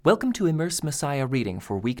Welcome to Immerse Messiah reading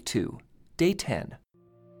for Week 2, Day 10.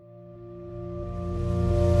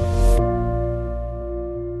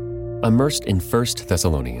 Immersed in 1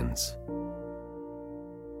 Thessalonians.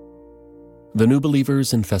 The new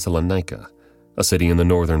believers in Thessalonica, a city in the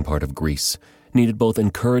northern part of Greece, needed both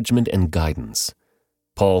encouragement and guidance.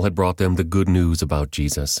 Paul had brought them the good news about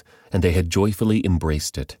Jesus, and they had joyfully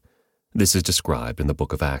embraced it. This is described in the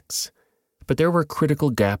book of Acts. But there were critical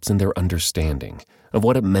gaps in their understanding of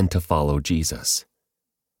what it meant to follow Jesus.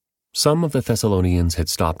 Some of the Thessalonians had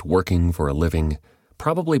stopped working for a living,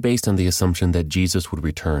 probably based on the assumption that Jesus would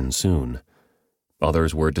return soon.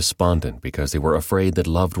 Others were despondent because they were afraid that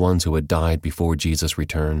loved ones who had died before Jesus'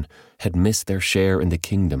 return had missed their share in the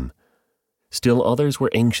kingdom. Still others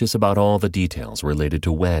were anxious about all the details related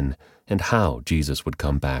to when and how Jesus would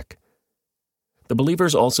come back. The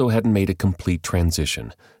believers also hadn't made a complete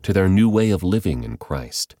transition to their new way of living in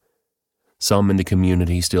Christ. Some in the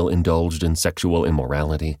community still indulged in sexual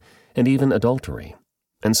immorality and even adultery,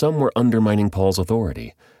 and some were undermining Paul's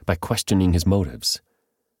authority by questioning his motives.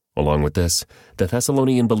 Along with this, the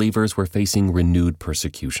Thessalonian believers were facing renewed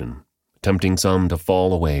persecution, tempting some to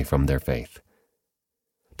fall away from their faith.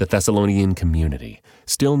 The Thessalonian community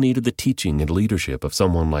still needed the teaching and leadership of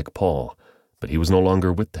someone like Paul, but he was no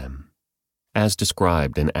longer with them. As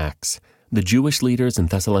described in Acts, the Jewish leaders in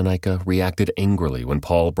Thessalonica reacted angrily when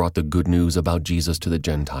Paul brought the good news about Jesus to the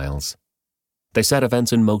Gentiles. They set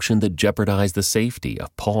events in motion that jeopardized the safety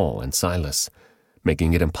of Paul and Silas,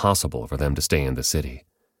 making it impossible for them to stay in the city.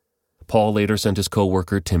 Paul later sent his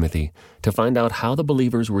co-worker Timothy to find out how the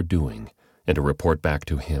believers were doing and to report back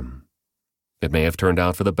to him. It may have turned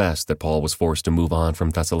out for the best that Paul was forced to move on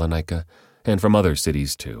from Thessalonica and from other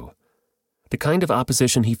cities too. The kind of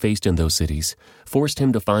opposition he faced in those cities forced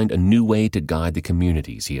him to find a new way to guide the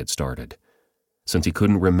communities he had started. Since he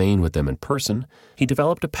couldn't remain with them in person, he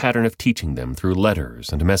developed a pattern of teaching them through letters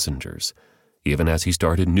and messengers, even as he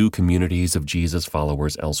started new communities of Jesus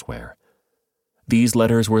followers elsewhere. These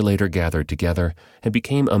letters were later gathered together and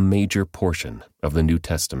became a major portion of the New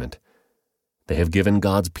Testament. They have given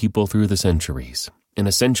God's people through the centuries an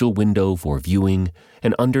essential window for viewing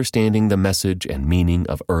and understanding the message and meaning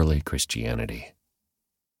of early Christianity.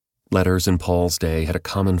 Letters in Paul's day had a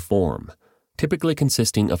common form, typically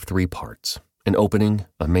consisting of 3 parts: an opening,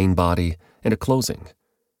 a main body, and a closing.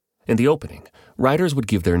 In the opening, writers would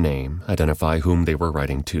give their name, identify whom they were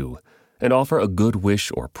writing to, and offer a good wish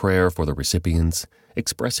or prayer for the recipients,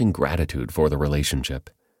 expressing gratitude for the relationship.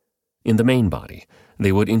 In the main body,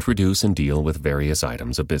 they would introduce and deal with various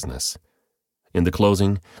items of business. In the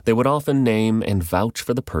closing, they would often name and vouch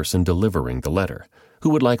for the person delivering the letter, who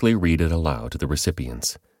would likely read it aloud to the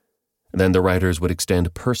recipients. Then the writers would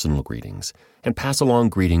extend personal greetings and pass along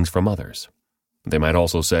greetings from others. They might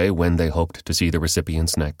also say when they hoped to see the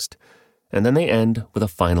recipients next, and then they end with a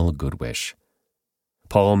final good wish.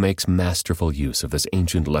 Paul makes masterful use of this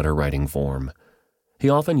ancient letter-writing form. He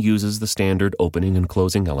often uses the standard opening and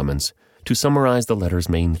closing elements to summarize the letter's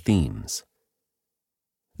main themes.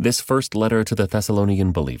 This first letter to the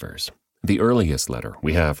Thessalonian believers, the earliest letter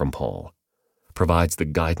we have from Paul, provides the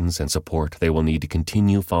guidance and support they will need to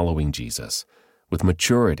continue following Jesus with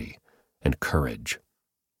maturity and courage.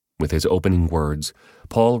 With his opening words,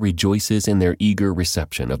 Paul rejoices in their eager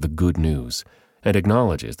reception of the good news and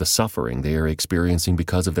acknowledges the suffering they are experiencing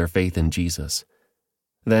because of their faith in Jesus.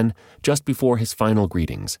 Then, just before his final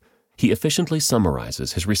greetings, he efficiently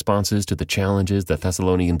summarizes his responses to the challenges the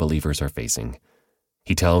Thessalonian believers are facing.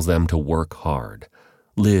 He tells them to work hard,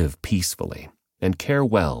 live peacefully, and care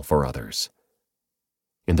well for others.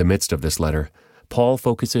 In the midst of this letter, Paul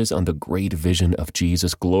focuses on the great vision of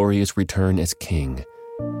Jesus' glorious return as King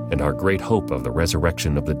and our great hope of the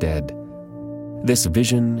resurrection of the dead. This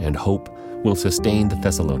vision and hope will sustain the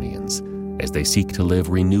Thessalonians as they seek to live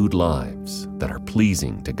renewed lives that are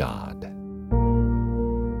pleasing to God.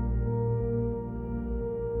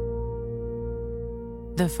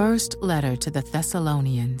 The first letter to the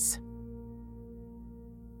Thessalonians.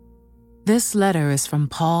 This letter is from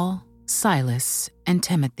Paul, Silas, and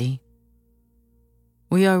Timothy.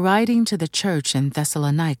 We are writing to the church in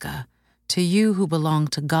Thessalonica, to you who belong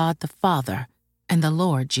to God the Father and the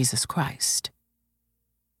Lord Jesus Christ.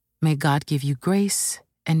 May God give you grace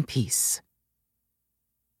and peace.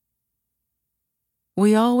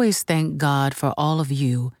 We always thank God for all of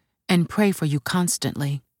you and pray for you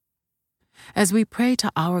constantly. As we pray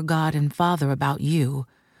to our God and Father about you,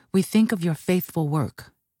 we think of your faithful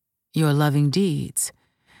work, your loving deeds,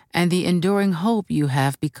 and the enduring hope you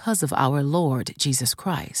have because of our Lord Jesus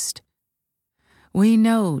Christ. We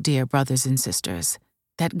know, dear brothers and sisters,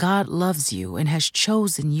 that God loves you and has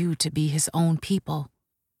chosen you to be His own people.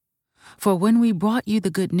 For when we brought you the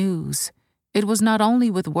good news, it was not only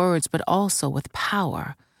with words but also with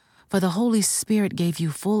power, for the Holy Spirit gave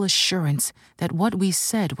you full assurance that what we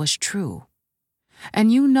said was true.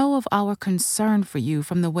 And you know of our concern for you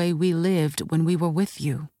from the way we lived when we were with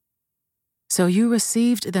you. So you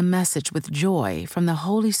received the message with joy from the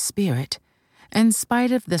Holy Spirit, in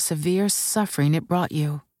spite of the severe suffering it brought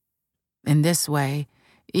you. In this way,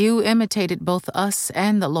 you imitated both us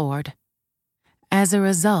and the Lord. As a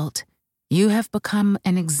result, you have become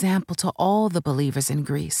an example to all the believers in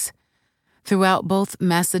Greece, throughout both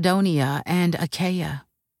Macedonia and Achaia.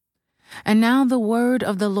 And now the word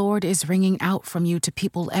of the Lord is ringing out from you to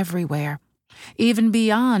people everywhere, even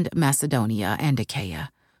beyond Macedonia and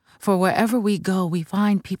Achaia. For wherever we go, we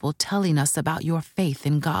find people telling us about your faith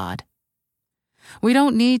in God. We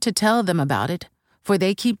don't need to tell them about it, for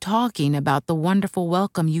they keep talking about the wonderful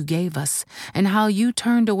welcome you gave us and how you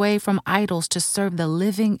turned away from idols to serve the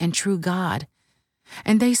living and true God.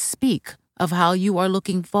 And they speak of how you are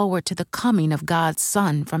looking forward to the coming of God's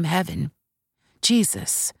Son from heaven,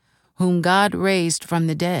 Jesus, whom God raised from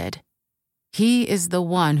the dead. He is the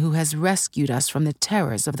one who has rescued us from the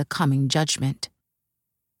terrors of the coming judgment.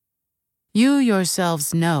 You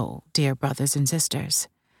yourselves know, dear brothers and sisters,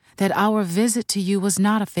 that our visit to you was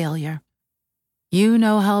not a failure. You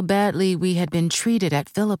know how badly we had been treated at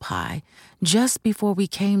Philippi just before we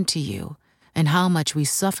came to you, and how much we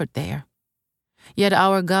suffered there. Yet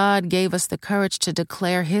our God gave us the courage to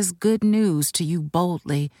declare His good news to you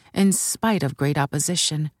boldly, in spite of great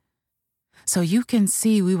opposition. So you can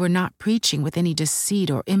see we were not preaching with any deceit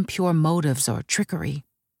or impure motives or trickery.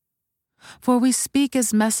 For we speak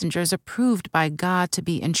as messengers approved by God to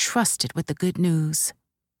be entrusted with the good news.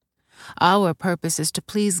 Our purpose is to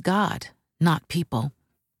please God, not people.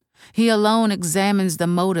 He alone examines the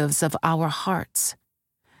motives of our hearts.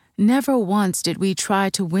 Never once did we try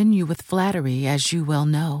to win you with flattery, as you well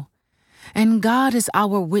know. And God is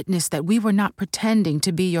our witness that we were not pretending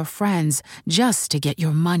to be your friends just to get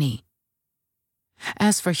your money.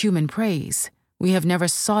 As for human praise, we have never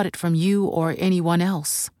sought it from you or anyone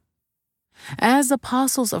else. As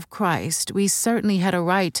apostles of Christ, we certainly had a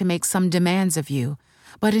right to make some demands of you,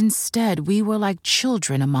 but instead we were like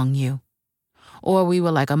children among you. Or we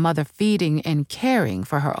were like a mother feeding and caring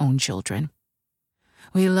for her own children.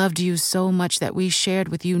 We loved you so much that we shared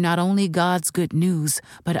with you not only God's good news,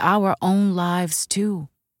 but our own lives too.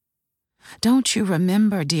 Don't you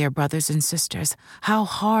remember, dear brothers and sisters, how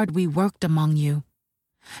hard we worked among you?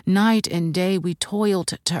 Night and day we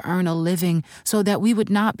toiled to earn a living so that we would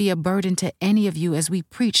not be a burden to any of you as we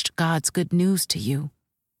preached God's good news to you.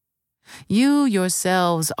 You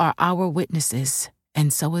yourselves are our witnesses,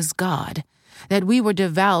 and so is God, that we were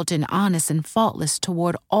devout and honest and faultless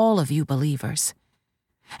toward all of you believers.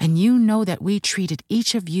 And you know that we treated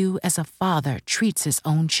each of you as a father treats his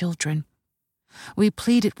own children. We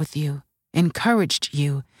pleaded with you, encouraged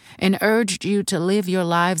you, and urged you to live your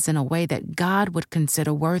lives in a way that God would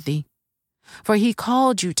consider worthy. For He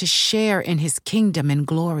called you to share in His kingdom and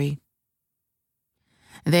glory.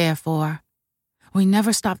 Therefore, we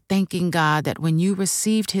never stopped thanking God that when you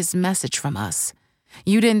received His message from us,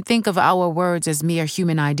 you didn't think of our words as mere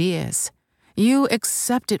human ideas. You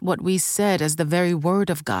accepted what we said as the very word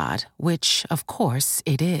of God, which, of course,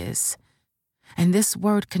 it is. And this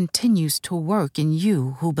word continues to work in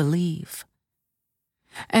you who believe.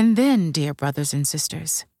 And then, dear brothers and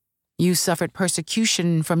sisters, you suffered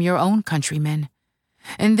persecution from your own countrymen.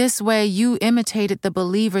 In this way, you imitated the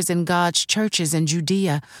believers in God's churches in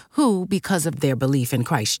Judea, who, because of their belief in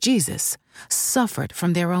Christ Jesus, suffered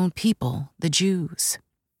from their own people, the Jews.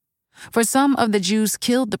 For some of the Jews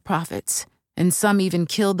killed the prophets, and some even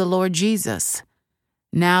killed the Lord Jesus.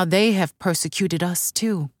 Now they have persecuted us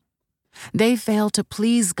too. They fail to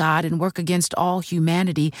please God and work against all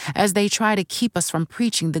humanity as they try to keep us from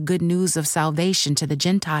preaching the good news of salvation to the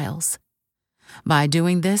Gentiles. By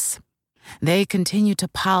doing this, they continue to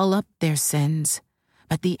pile up their sins,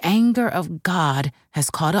 but the anger of God has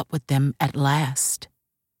caught up with them at last.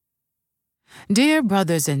 Dear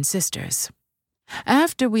brothers and sisters,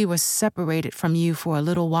 after we were separated from you for a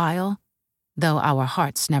little while, though our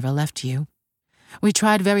hearts never left you, we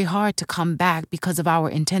tried very hard to come back because of our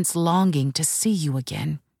intense longing to see you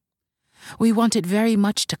again. We wanted very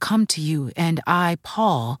much to come to you, and I,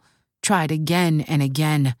 Paul, tried again and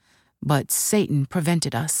again, but Satan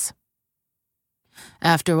prevented us.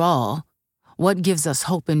 After all, what gives us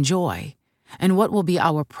hope and joy, and what will be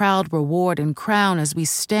our proud reward and crown as we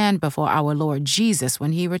stand before our Lord Jesus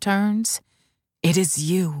when He returns? It is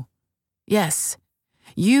you. Yes,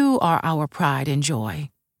 you are our pride and joy.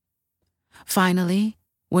 Finally,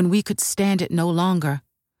 when we could stand it no longer,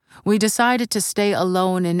 We decided to stay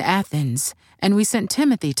alone in Athens, and we sent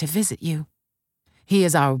Timothy to visit you. He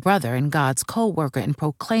is our brother and God's co-worker in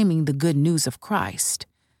proclaiming the good news of Christ.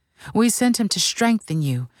 We sent him to strengthen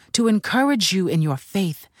you, to encourage you in your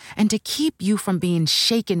faith, and to keep you from being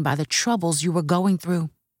shaken by the troubles you were going through.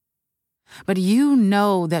 But you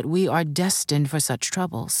know that we are destined for such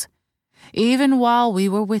troubles. Even while we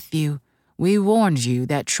were with you, we warned you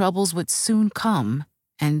that troubles would soon come,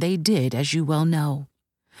 and they did, as you well know.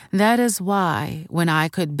 That is why, when I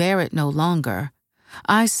could bear it no longer,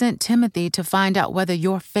 I sent Timothy to find out whether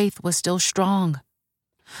your faith was still strong.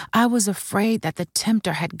 I was afraid that the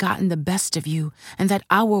tempter had gotten the best of you and that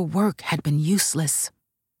our work had been useless.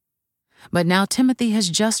 But now Timothy has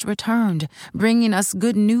just returned, bringing us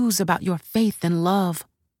good news about your faith and love.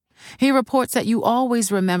 He reports that you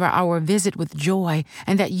always remember our visit with joy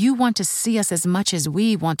and that you want to see us as much as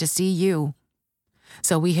we want to see you.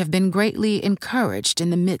 So we have been greatly encouraged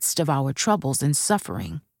in the midst of our troubles and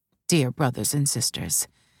suffering, dear brothers and sisters,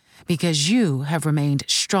 because you have remained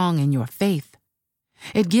strong in your faith.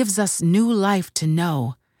 It gives us new life to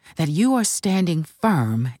know that you are standing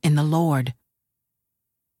firm in the Lord.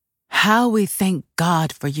 How we thank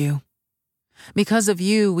God for you. Because of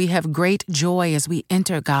you, we have great joy as we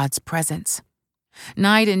enter God's presence.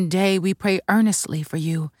 Night and day, we pray earnestly for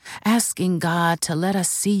you, asking God to let us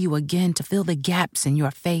see you again to fill the gaps in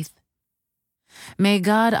your faith. May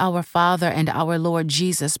God our Father and our Lord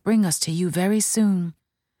Jesus bring us to you very soon.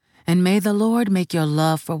 And may the Lord make your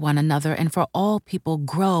love for one another and for all people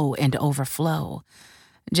grow and overflow,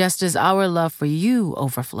 just as our love for you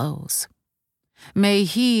overflows. May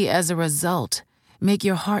He, as a result, make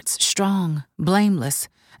your hearts strong, blameless,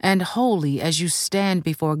 and holy as you stand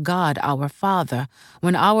before God our Father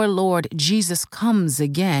when our Lord Jesus comes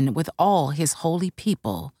again with all His holy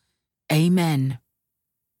people. Amen.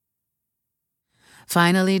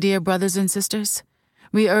 Finally, dear brothers and sisters,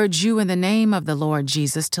 we urge you in the name of the Lord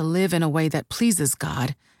Jesus to live in a way that pleases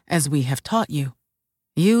God, as we have taught you.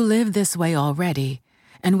 You live this way already,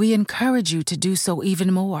 and we encourage you to do so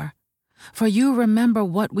even more. For you remember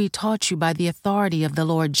what we taught you by the authority of the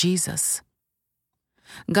Lord Jesus.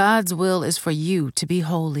 God's will is for you to be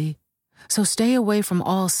holy, so stay away from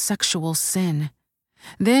all sexual sin.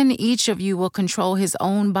 Then each of you will control his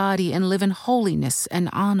own body and live in holiness and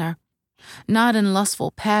honor, not in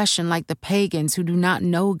lustful passion like the pagans who do not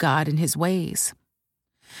know God and His ways.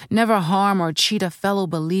 Never harm or cheat a fellow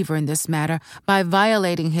believer in this matter by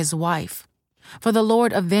violating his wife. For the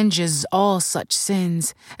Lord avenges all such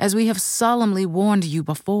sins, as we have solemnly warned you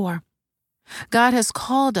before. God has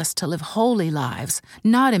called us to live holy lives,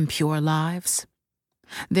 not impure lives.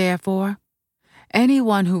 Therefore,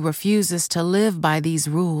 anyone who refuses to live by these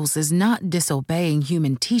rules is not disobeying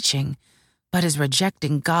human teaching, but is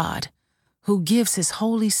rejecting God, who gives His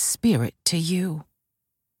Holy Spirit to you.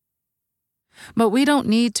 But we don't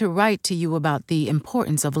need to write to you about the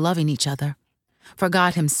importance of loving each other, for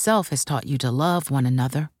God Himself has taught you to love one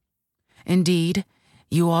another. Indeed,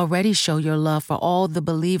 you already show your love for all the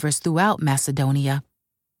believers throughout Macedonia.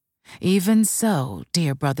 Even so,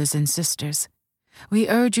 dear brothers and sisters, we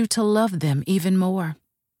urge you to love them even more.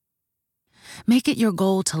 Make it your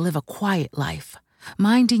goal to live a quiet life,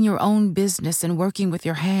 minding your own business and working with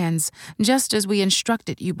your hands, just as we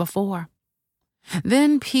instructed you before.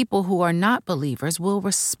 Then people who are not believers will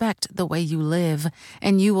respect the way you live,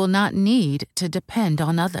 and you will not need to depend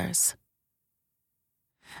on others.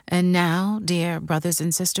 And now, dear brothers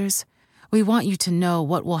and sisters, we want you to know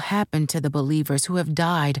what will happen to the believers who have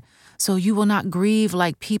died, so you will not grieve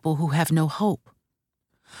like people who have no hope.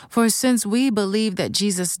 For since we believe that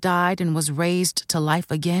Jesus died and was raised to life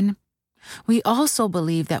again, we also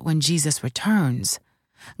believe that when Jesus returns,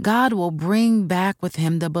 God will bring back with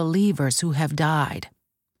Him the believers who have died.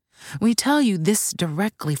 We tell you this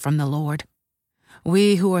directly from the Lord.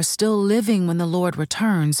 We who are still living when the Lord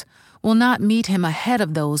returns will not meet Him ahead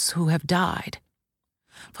of those who have died.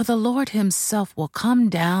 For the Lord Himself will come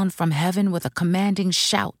down from heaven with a commanding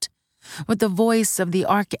shout, with the voice of the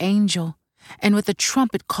archangel, and with the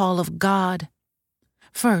trumpet call of God.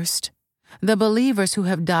 First, the believers who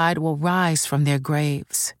have died will rise from their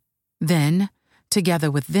graves. Then, together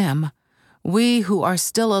with them, we who are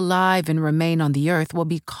still alive and remain on the earth will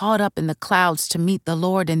be caught up in the clouds to meet the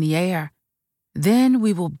Lord in the air. Then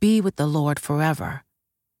we will be with the Lord forever.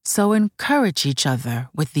 So encourage each other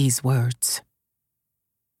with these words.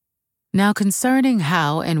 Now concerning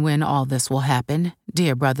how and when all this will happen,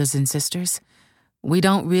 dear brothers and sisters, we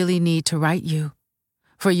don't really need to write you.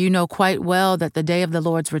 For you know quite well that the day of the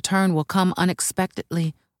Lord's return will come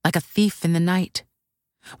unexpectedly, like a thief in the night.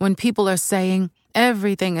 When people are saying,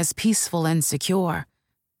 everything is peaceful and secure,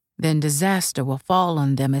 Then disaster will fall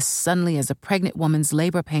on them as suddenly as a pregnant woman's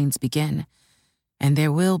labor pains begin, and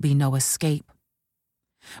there will be no escape.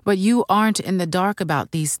 But you aren't in the dark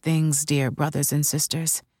about these things, dear brothers and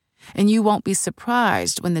sisters, and you won't be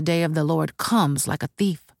surprised when the day of the Lord comes like a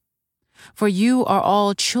thief. For you are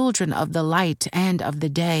all children of the light and of the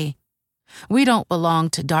day. We don't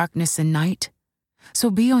belong to darkness and night.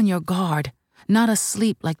 So be on your guard, not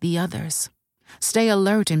asleep like the others. Stay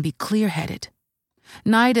alert and be clear-headed.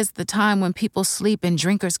 Night is the time when people sleep and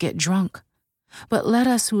drinkers get drunk. But let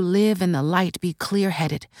us who live in the light be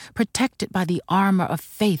clear-headed, protected by the armor of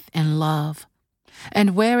faith and love,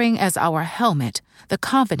 and wearing as our helmet the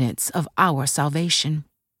confidence of our salvation.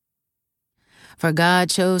 For God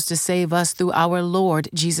chose to save us through our Lord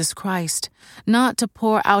Jesus Christ, not to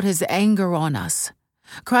pour out his anger on us.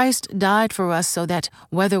 Christ died for us so that,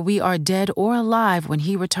 whether we are dead or alive when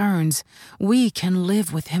he returns, we can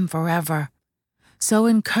live with him forever. So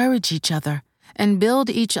encourage each other and build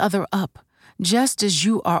each other up, just as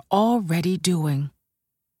you are already doing.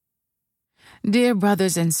 Dear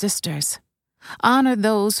brothers and sisters, honor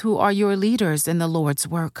those who are your leaders in the Lord's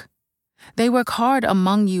work. They work hard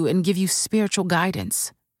among you and give you spiritual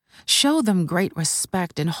guidance. Show them great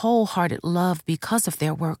respect and wholehearted love because of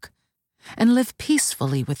their work, and live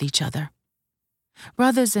peacefully with each other.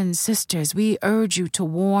 Brothers and sisters, we urge you to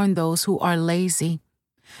warn those who are lazy,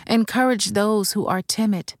 encourage those who are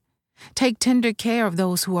timid, take tender care of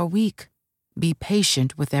those who are weak, be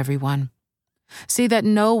patient with everyone. See that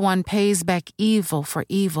no one pays back evil for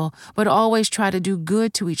evil, but always try to do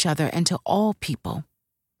good to each other and to all people.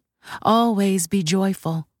 Always be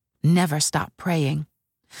joyful, never stop praying.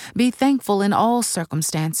 Be thankful in all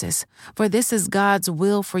circumstances, for this is God's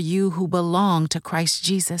will for you who belong to Christ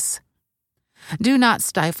Jesus. Do not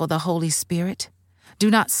stifle the Holy Spirit. Do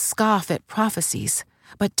not scoff at prophecies,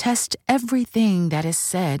 but test everything that is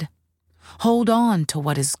said. Hold on to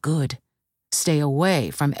what is good. Stay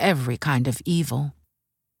away from every kind of evil.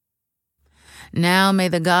 Now may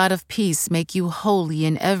the God of peace make you holy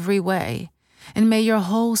in every way, and may your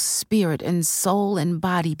whole spirit and soul and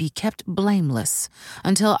body be kept blameless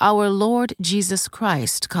until our Lord Jesus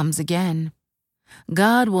Christ comes again.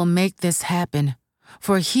 God will make this happen,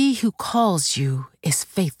 for he who calls you is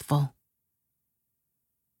faithful.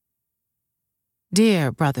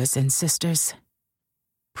 Dear brothers and sisters,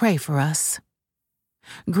 pray for us.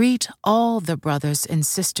 Greet all the brothers and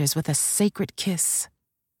sisters with a sacred kiss.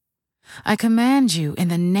 I command you in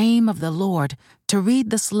the name of the Lord to read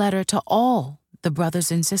this letter to all the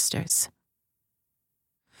brothers and sisters.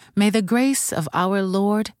 May the grace of our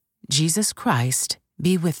Lord Jesus Christ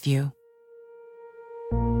be with you.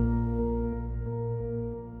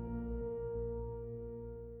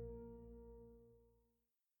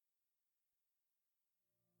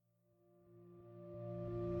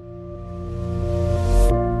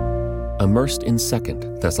 Immersed in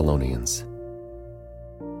 2 Thessalonians.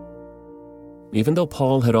 Even though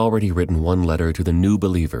Paul had already written one letter to the new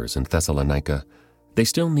believers in Thessalonica, they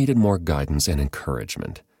still needed more guidance and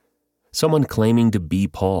encouragement. Someone claiming to be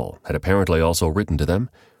Paul had apparently also written to them,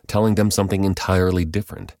 telling them something entirely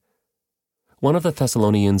different. One of the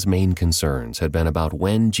Thessalonians' main concerns had been about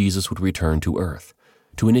when Jesus would return to earth,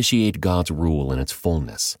 to initiate God's rule in its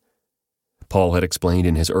fullness. Paul had explained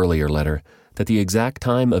in his earlier letter that the exact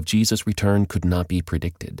time of Jesus' return could not be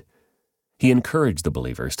predicted. He encouraged the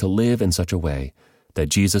believers to live in such a way that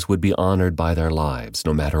Jesus would be honored by their lives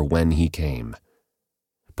no matter when he came.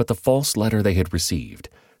 But the false letter they had received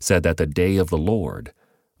said that the day of the Lord,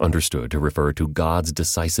 understood to refer to God's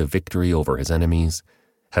decisive victory over his enemies,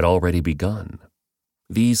 had already begun.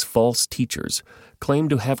 These false teachers claimed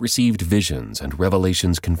to have received visions and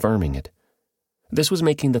revelations confirming it. This was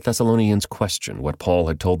making the Thessalonians question what Paul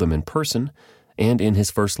had told them in person and in his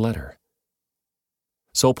first letter.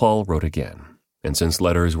 So Paul wrote again, and since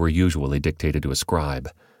letters were usually dictated to a scribe,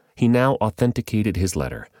 he now authenticated his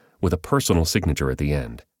letter with a personal signature at the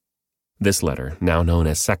end. This letter, now known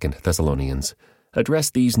as 2 Thessalonians,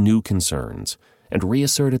 addressed these new concerns and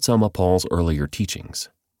reasserted some of Paul's earlier teachings.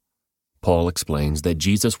 Paul explains that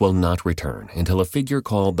Jesus will not return until a figure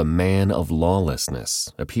called the man of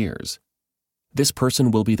lawlessness appears. This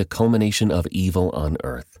person will be the culmination of evil on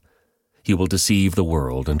earth. He will deceive the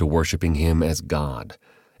world into worshiping him as God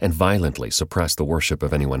and violently suppress the worship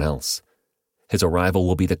of anyone else. His arrival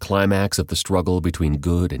will be the climax of the struggle between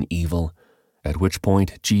good and evil, at which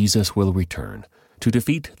point Jesus will return to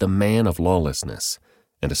defeat the man of lawlessness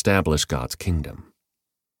and establish God's kingdom.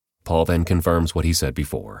 Paul then confirms what he said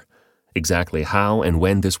before. Exactly how and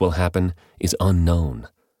when this will happen is unknown.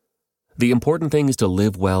 The important thing is to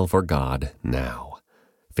live well for God now,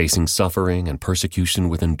 facing suffering and persecution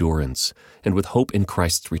with endurance and with hope in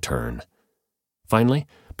Christ's return. Finally,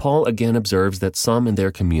 Paul again observes that some in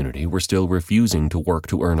their community were still refusing to work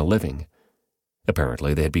to earn a living.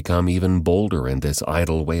 Apparently, they had become even bolder in this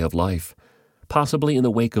idle way of life, possibly in the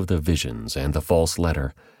wake of the visions and the false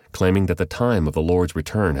letter, claiming that the time of the Lord's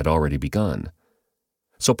return had already begun.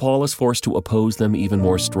 So Paul is forced to oppose them even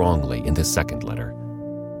more strongly in this second letter.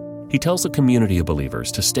 He tells the community of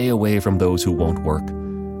believers to stay away from those who won't work,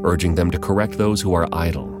 urging them to correct those who are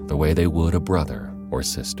idle the way they would a brother or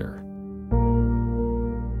sister.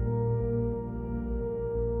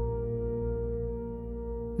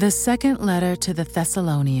 The second letter to the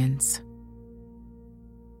Thessalonians.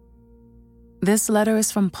 This letter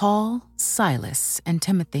is from Paul, Silas, and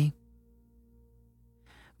Timothy.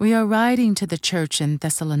 We are writing to the church in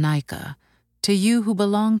Thessalonica, to you who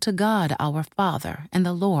belong to God our Father and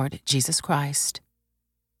the Lord Jesus Christ.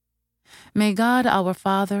 May God our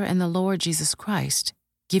Father and the Lord Jesus Christ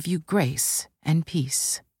give you grace and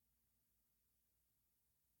peace.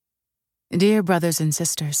 Dear brothers and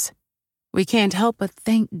sisters, we can't help but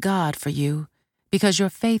thank God for you because your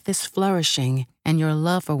faith is flourishing and your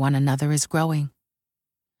love for one another is growing.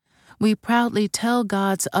 We proudly tell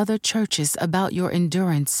God's other churches about your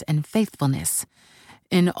endurance and faithfulness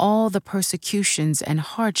in all the persecutions and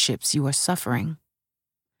hardships you are suffering.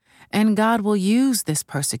 And God will use this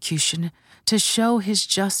persecution to show His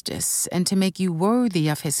justice and to make you worthy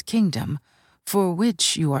of His kingdom for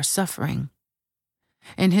which you are suffering.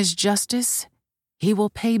 In His justice, He will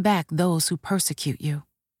pay back those who persecute you.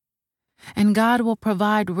 And God will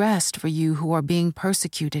provide rest for you who are being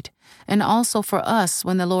persecuted, and also for us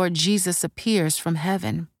when the Lord Jesus appears from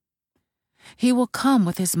heaven. He will come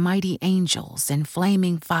with His mighty angels in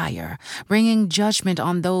flaming fire, bringing judgment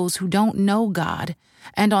on those who don't know God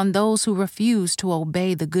and on those who refuse to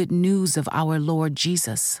obey the good news of our Lord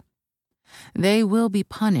Jesus. They will be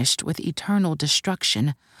punished with eternal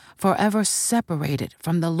destruction, forever separated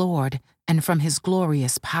from the Lord and from His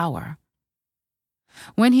glorious power.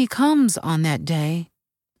 When He comes on that day,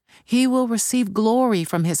 He will receive glory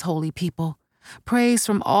from His holy people, praise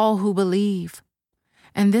from all who believe.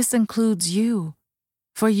 And this includes you,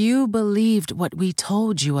 for you believed what we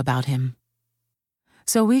told you about Him.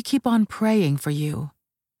 So we keep on praying for you,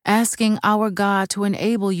 asking our God to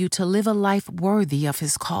enable you to live a life worthy of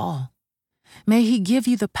His call. May He give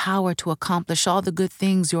you the power to accomplish all the good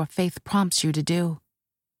things your faith prompts you to do.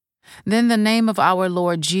 Then the name of our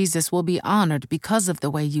Lord Jesus will be honored because of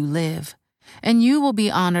the way you live, and you will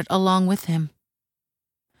be honored along with Him.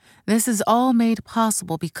 This is all made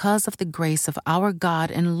possible because of the grace of our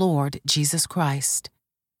God and Lord Jesus Christ.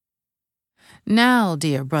 Now,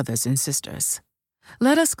 dear brothers and sisters,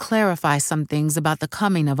 let us clarify some things about the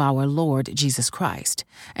coming of our Lord Jesus Christ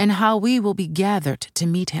and how we will be gathered to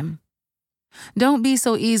meet Him. Don't be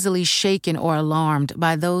so easily shaken or alarmed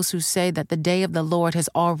by those who say that the day of the Lord has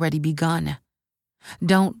already begun.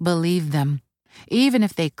 Don't believe them, even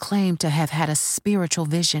if they claim to have had a spiritual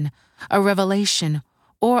vision, a revelation,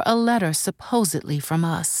 or a letter supposedly from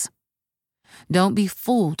us. Don't be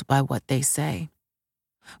fooled by what they say.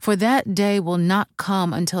 For that day will not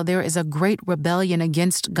come until there is a great rebellion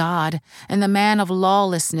against God and the man of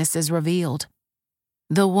lawlessness is revealed,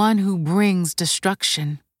 the one who brings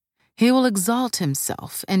destruction. He will exalt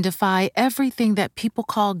himself and defy everything that people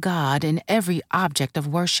call God and every object of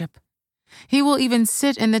worship. He will even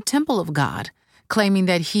sit in the temple of God, claiming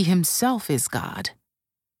that he himself is God.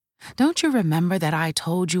 Don't you remember that I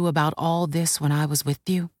told you about all this when I was with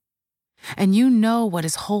you? And you know what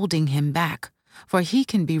is holding him back, for he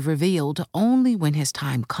can be revealed only when his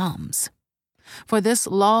time comes. For this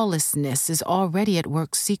lawlessness is already at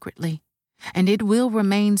work secretly, and it will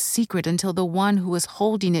remain secret until the one who is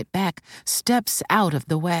holding it back steps out of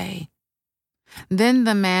the way. Then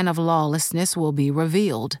the man of lawlessness will be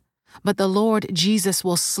revealed, but the Lord Jesus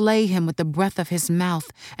will slay him with the breath of his mouth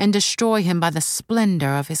and destroy him by the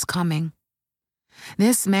splendor of his coming.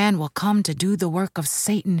 This man will come to do the work of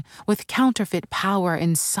Satan with counterfeit power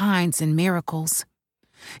and signs and miracles.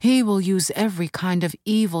 He will use every kind of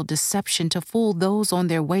evil deception to fool those on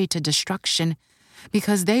their way to destruction,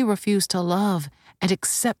 because they refuse to love and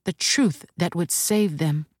accept the truth that would save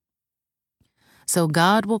them. So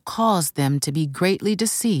God will cause them to be greatly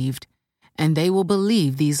deceived, and they will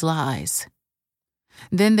believe these lies.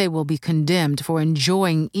 Then they will be condemned for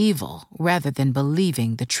enjoying evil rather than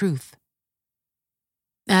believing the truth.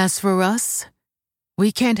 As for us,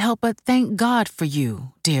 we can't help but thank God for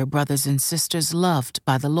you, dear brothers and sisters loved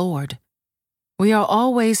by the Lord. We are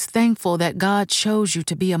always thankful that God chose you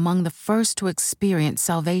to be among the first to experience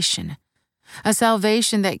salvation, a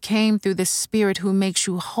salvation that came through the Spirit who makes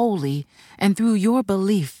you holy and through your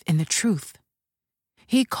belief in the truth.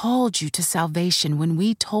 He called you to salvation when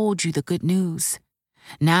we told you the good news.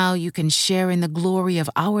 Now you can share in the glory of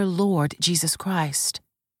our Lord Jesus Christ.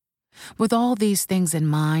 With all these things in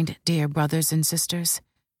mind, dear brothers and sisters,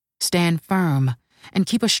 stand firm and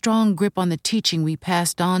keep a strong grip on the teaching we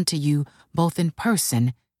passed on to you both in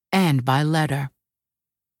person and by letter.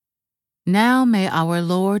 Now may our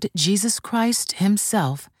Lord Jesus Christ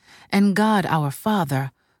himself and God our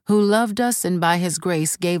Father, who loved us and by his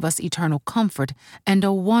grace gave us eternal comfort and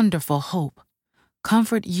a wonderful hope,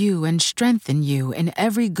 comfort you and strengthen you in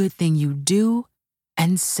every good thing you do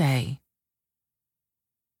and say.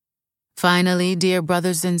 Finally, dear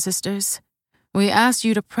brothers and sisters, we ask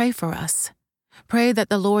you to pray for us. Pray that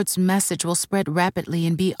the Lord's message will spread rapidly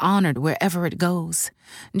and be honored wherever it goes,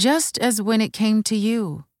 just as when it came to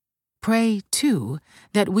you. Pray, too,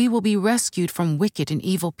 that we will be rescued from wicked and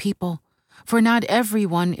evil people, for not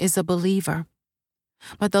everyone is a believer.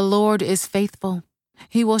 But the Lord is faithful.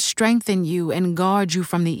 He will strengthen you and guard you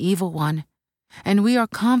from the evil one. And we are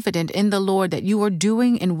confident in the Lord that you are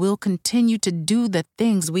doing and will continue to do the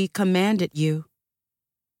things we commanded you.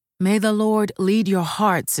 May the Lord lead your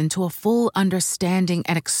hearts into a full understanding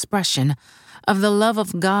and expression of the love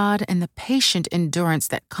of God and the patient endurance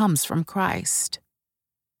that comes from Christ.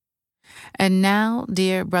 And now,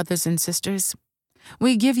 dear brothers and sisters,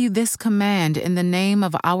 we give you this command in the name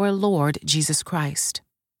of our Lord Jesus Christ.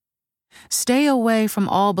 Stay away from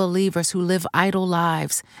all believers who live idle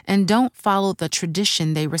lives and don't follow the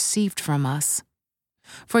tradition they received from us.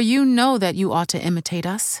 For you know that you ought to imitate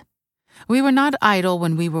us. We were not idle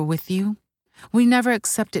when we were with you. We never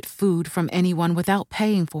accepted food from anyone without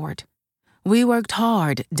paying for it. We worked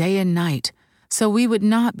hard day and night, so we would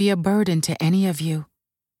not be a burden to any of you.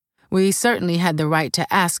 We certainly had the right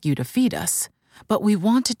to ask you to feed us, but we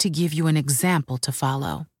wanted to give you an example to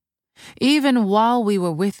follow. Even while we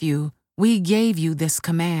were with you, we gave you this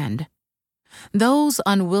command. Those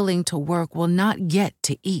unwilling to work will not get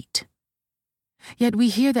to eat. Yet we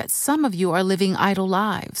hear that some of you are living idle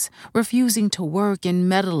lives, refusing to work and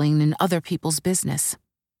meddling in other people's business.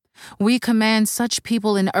 We command such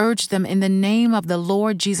people and urge them in the name of the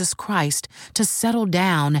Lord Jesus Christ to settle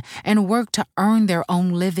down and work to earn their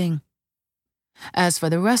own living. As for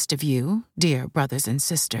the rest of you, dear brothers and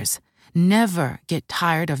sisters, never get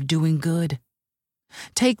tired of doing good.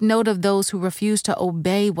 Take note of those who refuse to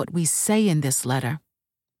obey what we say in this letter.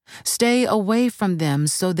 Stay away from them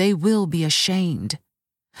so they will be ashamed.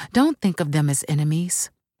 Don't think of them as enemies,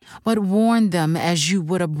 but warn them as you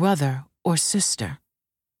would a brother or sister.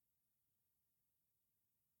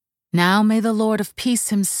 Now may the Lord of peace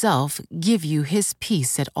himself give you his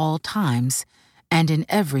peace at all times and in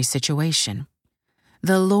every situation.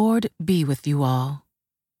 The Lord be with you all.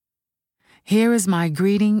 Here is my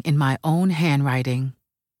greeting in my own handwriting.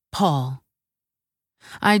 Paul.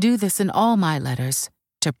 I do this in all my letters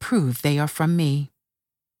to prove they are from me.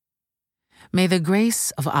 May the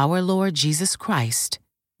grace of our Lord Jesus Christ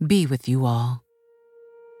be with you all.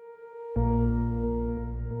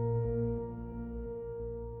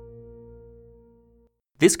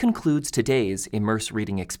 This concludes today's Immerse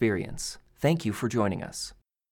Reading Experience. Thank you for joining us.